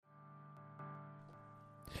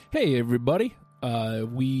Hey, everybody.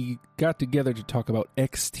 We got together to talk about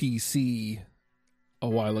XTC a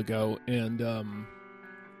while ago, and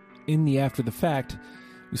in the after the fact,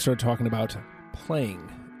 we started talking about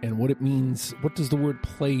playing and what it means. What does the word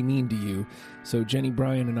play mean to you? So Jenny,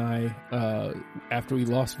 Brian, and I, after we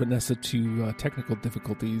lost Vanessa to technical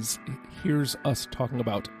difficulties, here's us talking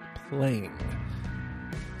about playing.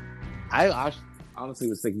 I honestly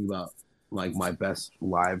was thinking about like my best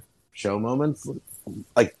live show moments,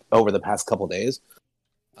 like over the past couple days.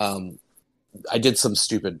 I did some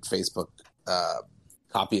stupid Facebook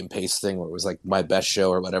copy and paste thing where it was like my best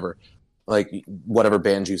show or whatever, like whatever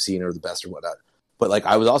bands you've seen are the best or whatnot. But like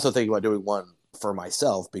I was also thinking about doing one for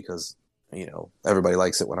myself because everybody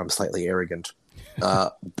likes it when I'm slightly arrogant.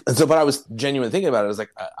 But I was genuinely thinking about it. I was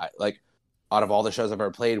like, I like out of all the shows I've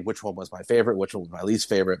ever played, which one was my favorite? Which one was my least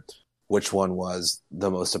favorite? Which one was the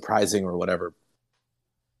most surprising or whatever?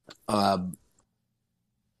 I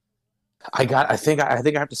think I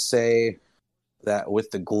have to say that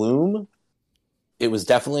with the Gloom, it was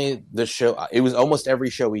definitely the show. It was almost every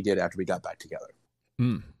show we did after we got back together.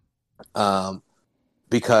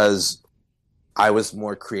 Because I was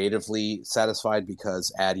more creatively satisfied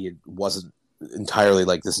because Addy wasn't entirely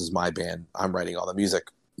like, this is my band, I'm writing all the music.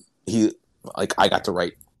 I got to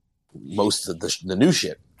write most of the new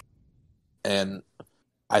shit. And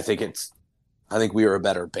I think we were a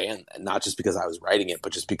better band, and not just because I was writing it,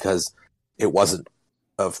 but just because it wasn't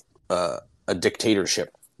of a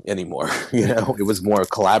dictatorship anymore. It was more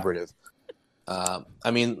collaborative. I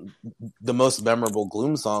mean, the most memorable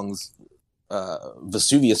Gloom songs,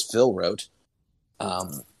 Vesuvius Phil wrote,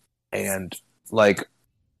 and like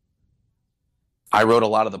I wrote a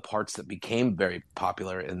lot of the parts that became very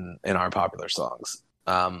popular in our popular songs.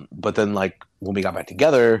 But then, like when we got back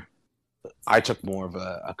together, I took more of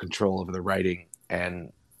a control over the writing,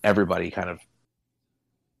 and everybody kind of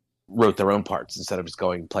wrote their own parts instead of just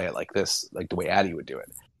going play it like this, like the way Addy would do it.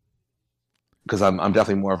 Because I'm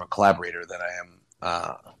definitely more of a collaborator than I am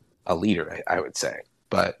a leader, I would say.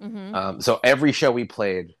 But so every show we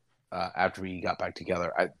played after we got back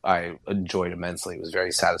together, I enjoyed immensely. It was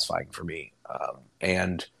very satisfying for me,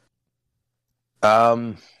 and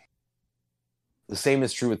the same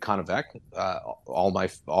is true with Convec. All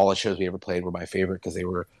the shows we ever played were my favorite because they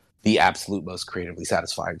were the absolute most creatively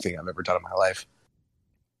satisfying thing I've ever done in my life.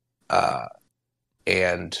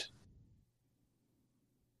 And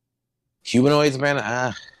Humanoids, man,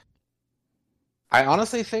 I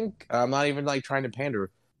honestly think, I'm not even like trying to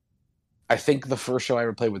pander, I think the first show I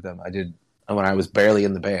ever played with them, I did when I was barely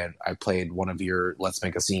in the band. I played one of your Let's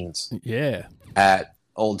Make a Scenes. Yeah. At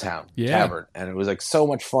Old Town Tavern, and it was like so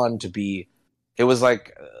much fun to be. It was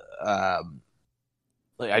like I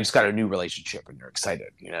just got a new relationship, and you're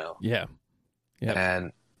excited, Yeah.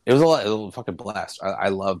 And it was a fucking blast. I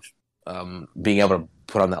loved being able to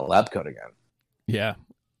put on that lab coat again. Yeah.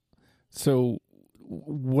 So,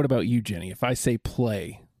 what about you, Jenny? If I say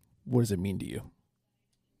play, what does it mean to you?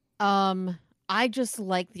 I just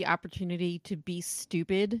like the opportunity to be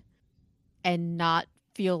stupid and not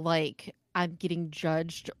feel like I'm getting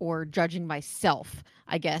judged or judging myself,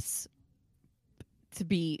 I guess, to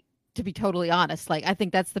be totally honest. Like, I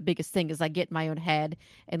think that's the biggest thing is I get in my own head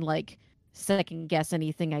and like second guess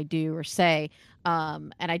anything I do or say.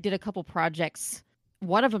 And I did a couple projects,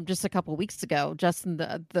 one of them just a couple weeks ago, Justin,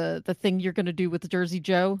 the thing you're going to do with Jersey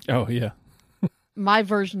Joe. Oh, yeah. My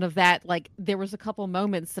version of that, like there was a couple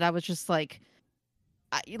moments that I was just like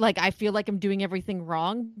I feel like I'm doing everything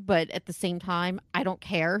wrong, but at the same time, I don't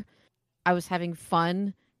care. I was having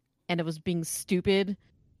fun and it was being stupid.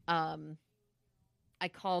 I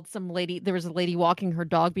called some lady. There was a lady walking her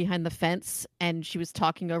dog behind the fence and she was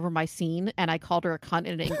talking over my scene and I called her a cunt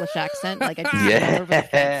in an English accent. Like I just yelled over the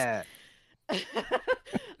fence.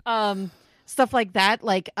 Stuff like that.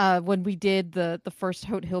 Like when we did the first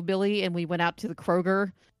Hote Hillbilly and we went out to the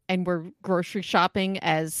Kroger and we're grocery shopping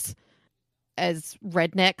as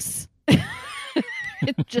rednecks,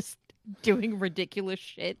 just doing ridiculous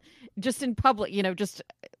shit, just in public, just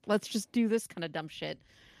let's just do this kind of dumb shit.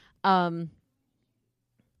 I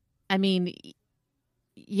mean,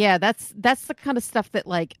 yeah, that's the kind of stuff that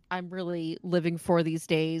like I'm really living for these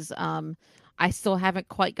days. I still haven't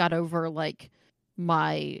quite got over like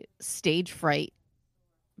my stage fright,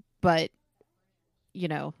 but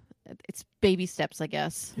it's baby steps, I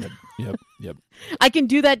guess. Yep. I can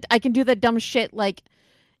do that dumb shit like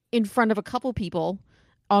in front of a couple people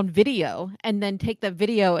on video and then take that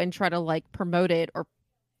video and try to like promote it or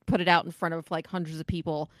put it out in front of like hundreds of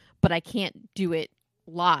people, but I can't do it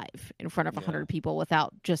live in front of 100 people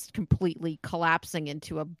without just completely collapsing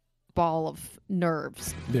into a ball of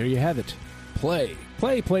nerves. There you have it. play,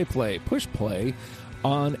 push play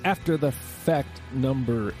on After the Fact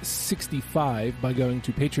number 65 by going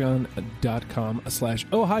to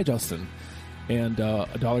patreon.com/Oh Hi Justin. And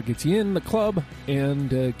 $1 gets you in the club and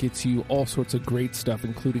gets you all sorts of great stuff,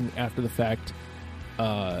 including After the Fact,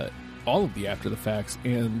 all of the After the Facts,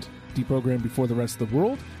 and Deprogrammed Before the Rest of the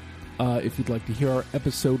World. If you'd like to hear our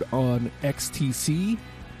episode on XTC,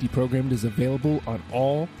 Deprogrammed is available on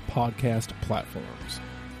all podcast platforms.